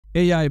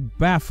AI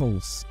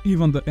baffles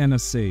even the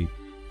NSA.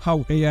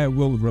 How AI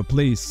will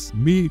replace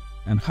me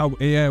and how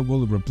AI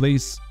will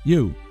replace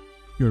you.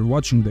 You're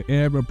watching the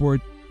AI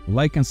Report.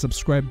 Like and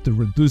subscribe to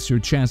reduce your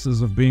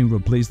chances of being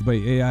replaced by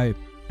AI,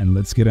 and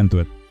let's get into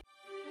it.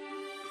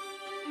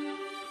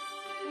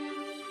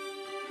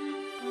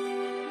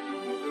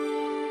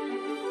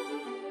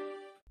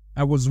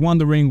 I was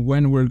wondering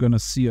when we're gonna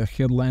see a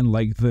headline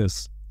like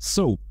this.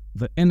 So,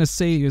 the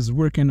NSA is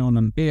working on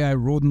an AI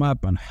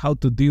roadmap on how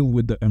to deal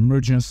with the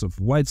emergence of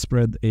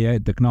widespread AI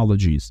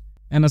technologies.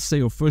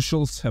 NSA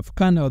officials have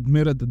kinda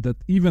admitted that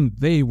even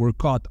they were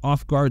caught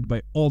off guard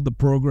by all the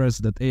progress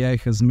that AI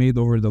has made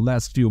over the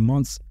last few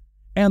months,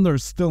 and are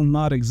still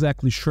not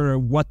exactly sure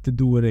what to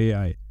do with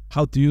AI,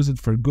 how to use it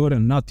for good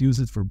and not use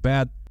it for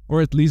bad,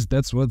 or at least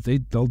that's what they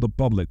tell the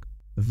public.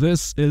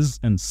 This is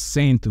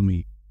insane to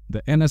me.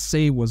 The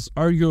NSA was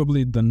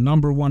arguably the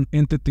 #1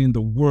 entity in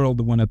the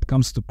world when it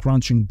comes to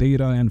crunching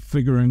data and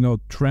figuring out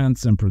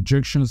trends and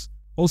projections.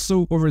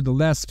 Also, over the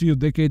last few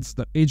decades,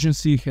 the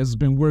agency has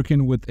been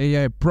working with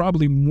AI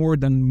probably more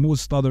than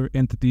most other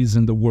entities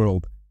in the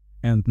world.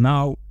 And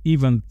now,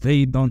 even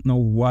they don't know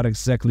what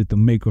exactly to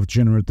make of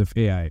generative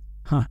AI.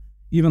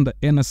 Even the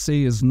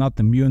NSA is not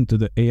immune to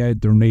the AI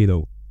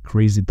tornado.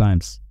 Crazy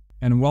times.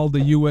 And while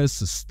the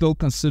US is still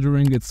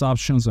considering its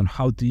options on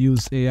how to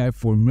use AI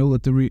for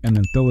military and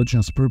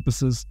intelligence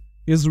purposes,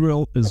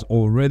 Israel is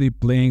already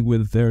playing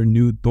with their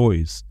new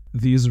toys.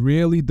 The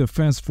Israeli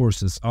Defense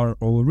Forces are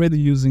already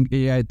using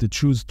AI to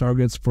choose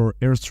targets for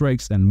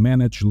airstrikes and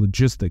manage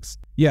logistics.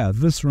 Yeah,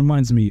 this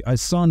reminds me, I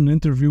saw an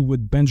interview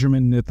with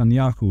Benjamin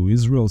Netanyahu,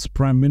 Israel's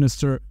Prime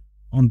Minister,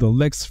 on the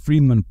Lex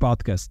Friedman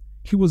podcast.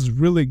 He was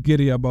really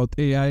giddy about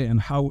AI and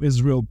how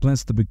Israel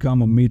plans to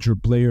become a major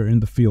player in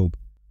the field.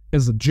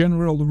 As a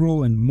general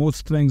rule in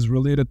most things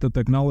related to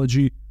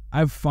technology,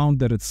 I've found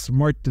that it's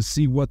smart to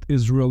see what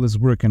Israel is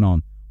working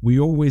on. We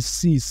always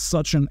see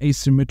such an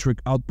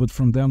asymmetric output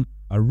from them,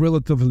 a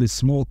relatively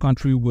small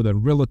country with a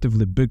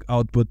relatively big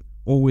output,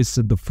 always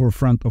at the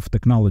forefront of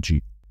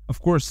technology.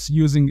 Of course,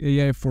 using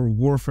AI for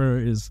warfare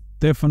is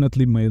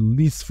definitely my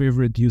least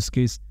favorite use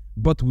case,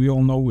 but we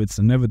all know it's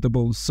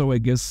inevitable, so I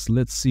guess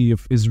let's see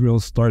if Israel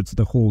starts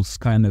the whole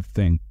Skynet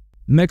thing.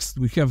 Next,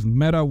 we have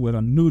Meta with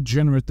a new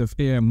generative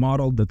AI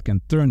model that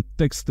can turn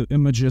text to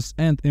images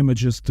and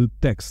images to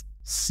text.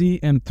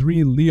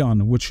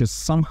 CM3leon, which is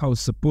somehow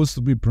supposed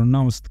to be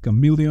pronounced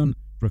chameleon,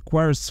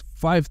 requires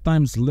 5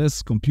 times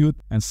less compute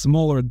and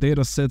smaller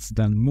datasets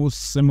than most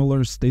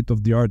similar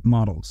state-of-the-art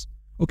models.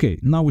 Okay,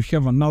 now we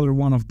have another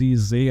one of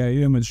these AI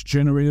image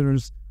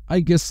generators.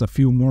 I guess a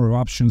few more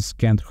options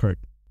can't hurt.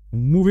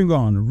 Moving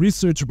on,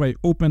 research by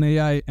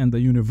OpenAI and the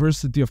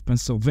University of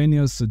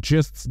Pennsylvania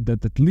suggests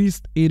that at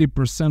least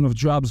 80% of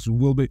jobs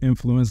will be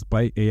influenced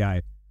by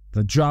AI.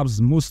 The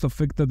jobs most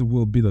affected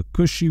will be the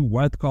cushy,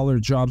 white-collar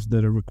jobs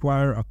that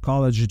require a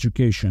college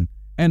education,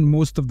 and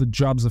most of the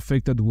jobs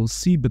affected will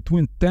see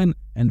between 10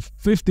 and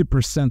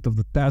 50% of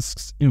the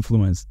tasks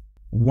influenced.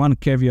 One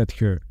caveat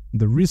here,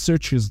 the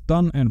research is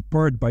done in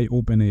part by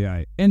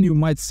OpenAI, and you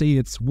might say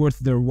it's worth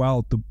their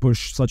while to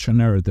push such a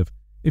narrative.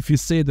 If you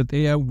say that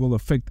AI will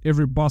affect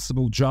every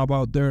possible job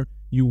out there,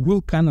 you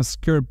will kinda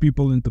scare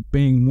people into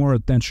paying more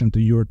attention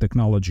to your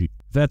technology.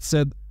 That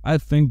said, I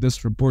think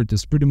this report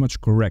is pretty much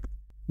correct.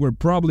 We're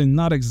probably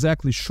not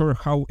exactly sure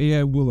how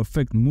AI will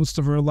affect most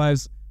of our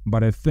lives,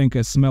 but I think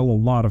I smell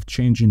a lot of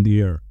change in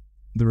the air.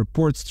 The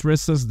report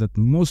stresses that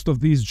most of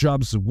these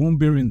jobs won't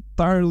be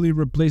entirely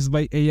replaced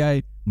by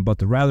AI,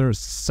 but rather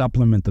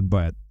supplemented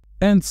by it.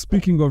 And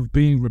speaking of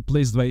being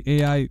replaced by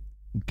AI,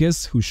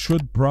 guess who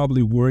should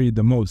probably worry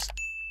the most?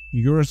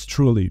 Yours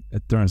truly,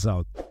 it turns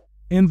out.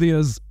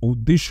 India's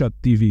Odisha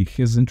TV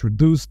has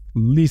introduced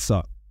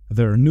Lisa,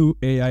 their new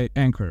AI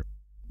anchor.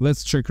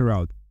 Let's check her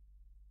out.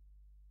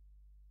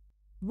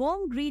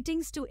 Warm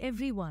greetings to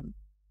everyone.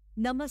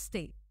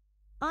 Namaste.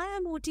 I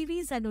am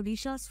OTV's and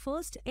Odisha's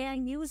first AI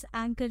news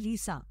anchor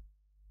Lisa.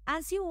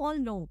 As you all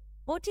know,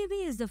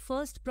 OTV is the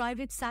first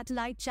private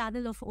satellite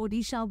channel of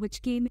Odisha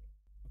which came...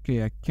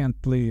 Okay, I can't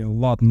play a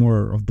lot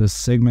more of this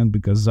segment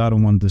because I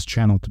don't want this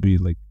channel to be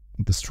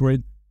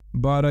destroyed.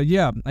 But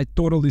yeah, I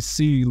totally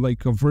see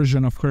a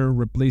version of her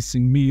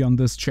replacing me on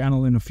this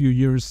channel in a few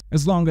years,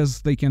 as long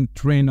as they can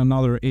train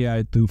another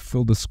AI to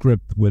fill the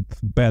script with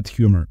bad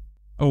humor.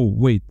 Oh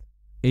wait,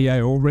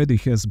 AI already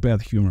has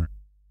bad humor.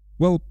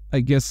 Well, I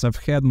guess I've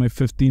had my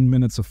 15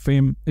 minutes of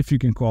fame, if you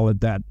can call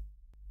it that.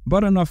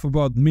 But enough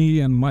about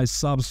me and my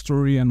sob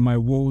story and my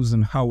woes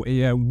and how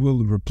AI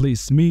will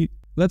replace me.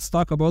 Let's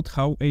talk about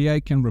how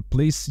AI can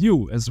replace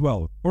you as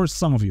well, or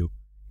some of you.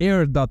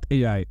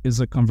 Air.ai is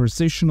a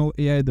conversational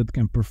AI that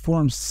can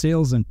perform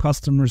sales and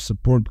customer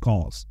support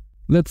calls.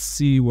 Let's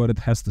see what it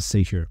has to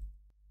say here.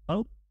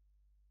 Oh.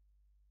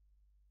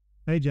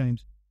 Hey,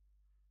 James.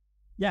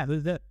 Yeah,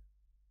 who's that?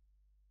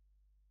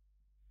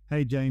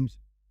 Hey, James.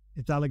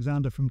 It's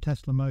Alexander from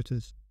Tesla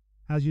Motors.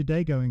 How's your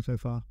day going so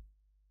far?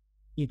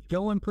 It's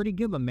going pretty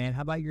good, my man.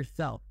 How about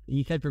yourself?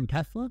 You said from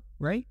Tesla,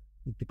 right?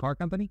 The car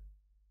company?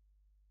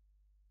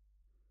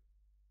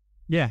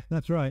 Yeah,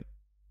 that's right.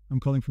 I'm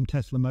calling from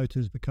Tesla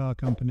Motors, the car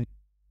company.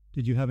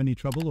 Did you have any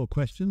trouble or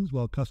questions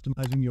while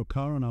customizing your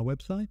car on our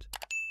website?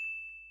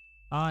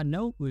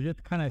 No, we're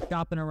just kind of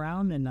shopping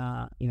around and,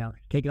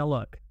 taking a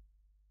look.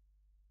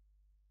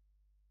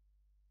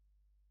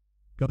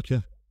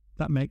 Gotcha.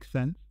 That makes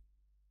sense.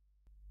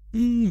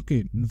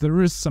 Okay,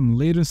 there is some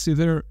latency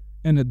there,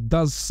 and it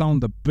does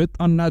sound a bit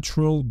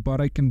unnatural, but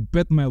I can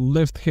bet my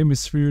left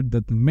hemisphere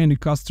that many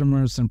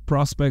customers and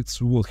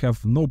prospects will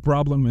have no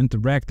problem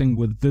interacting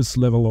with this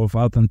level of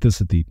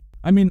authenticity.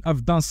 I mean,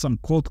 I've done some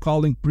cold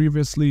calling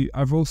previously,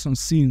 I've also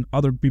seen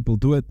other people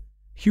do it.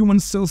 Human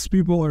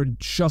salespeople are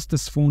just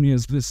as phony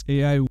as this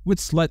AI with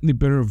slightly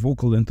better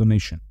vocal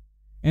intonation.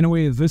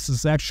 Anyway, this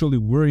is actually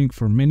worrying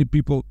for many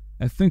people.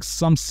 I think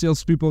some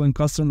salespeople and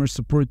customer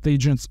support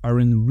agents are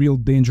in real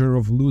danger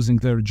of losing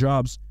their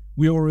jobs.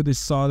 We already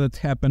saw that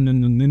happen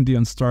in an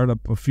Indian startup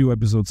a few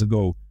episodes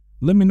ago.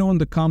 Let me know in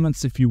the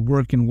comments if you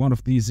work in one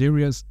of these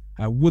areas.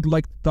 I would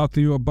like to talk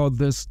to you about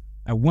this.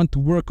 I want to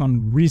work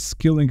on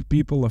reskilling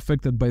people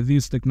affected by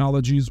these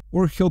technologies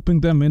or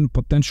helping them in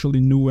potentially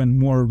new and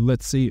more,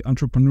 let's say,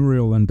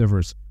 entrepreneurial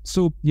endeavors.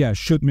 So yeah,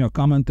 shoot me a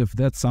comment if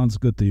that sounds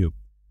good to you.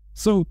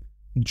 So,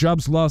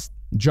 jobs lost,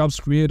 jobs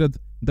created,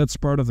 that's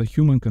part of the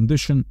human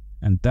condition,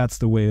 and that's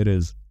the way it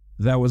is.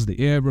 That was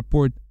the AI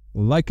Report.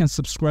 Like and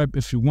subscribe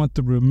if you want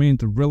to remain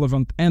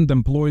relevant and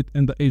employed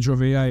in the age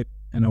of AI,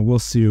 and I will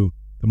see you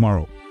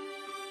tomorrow.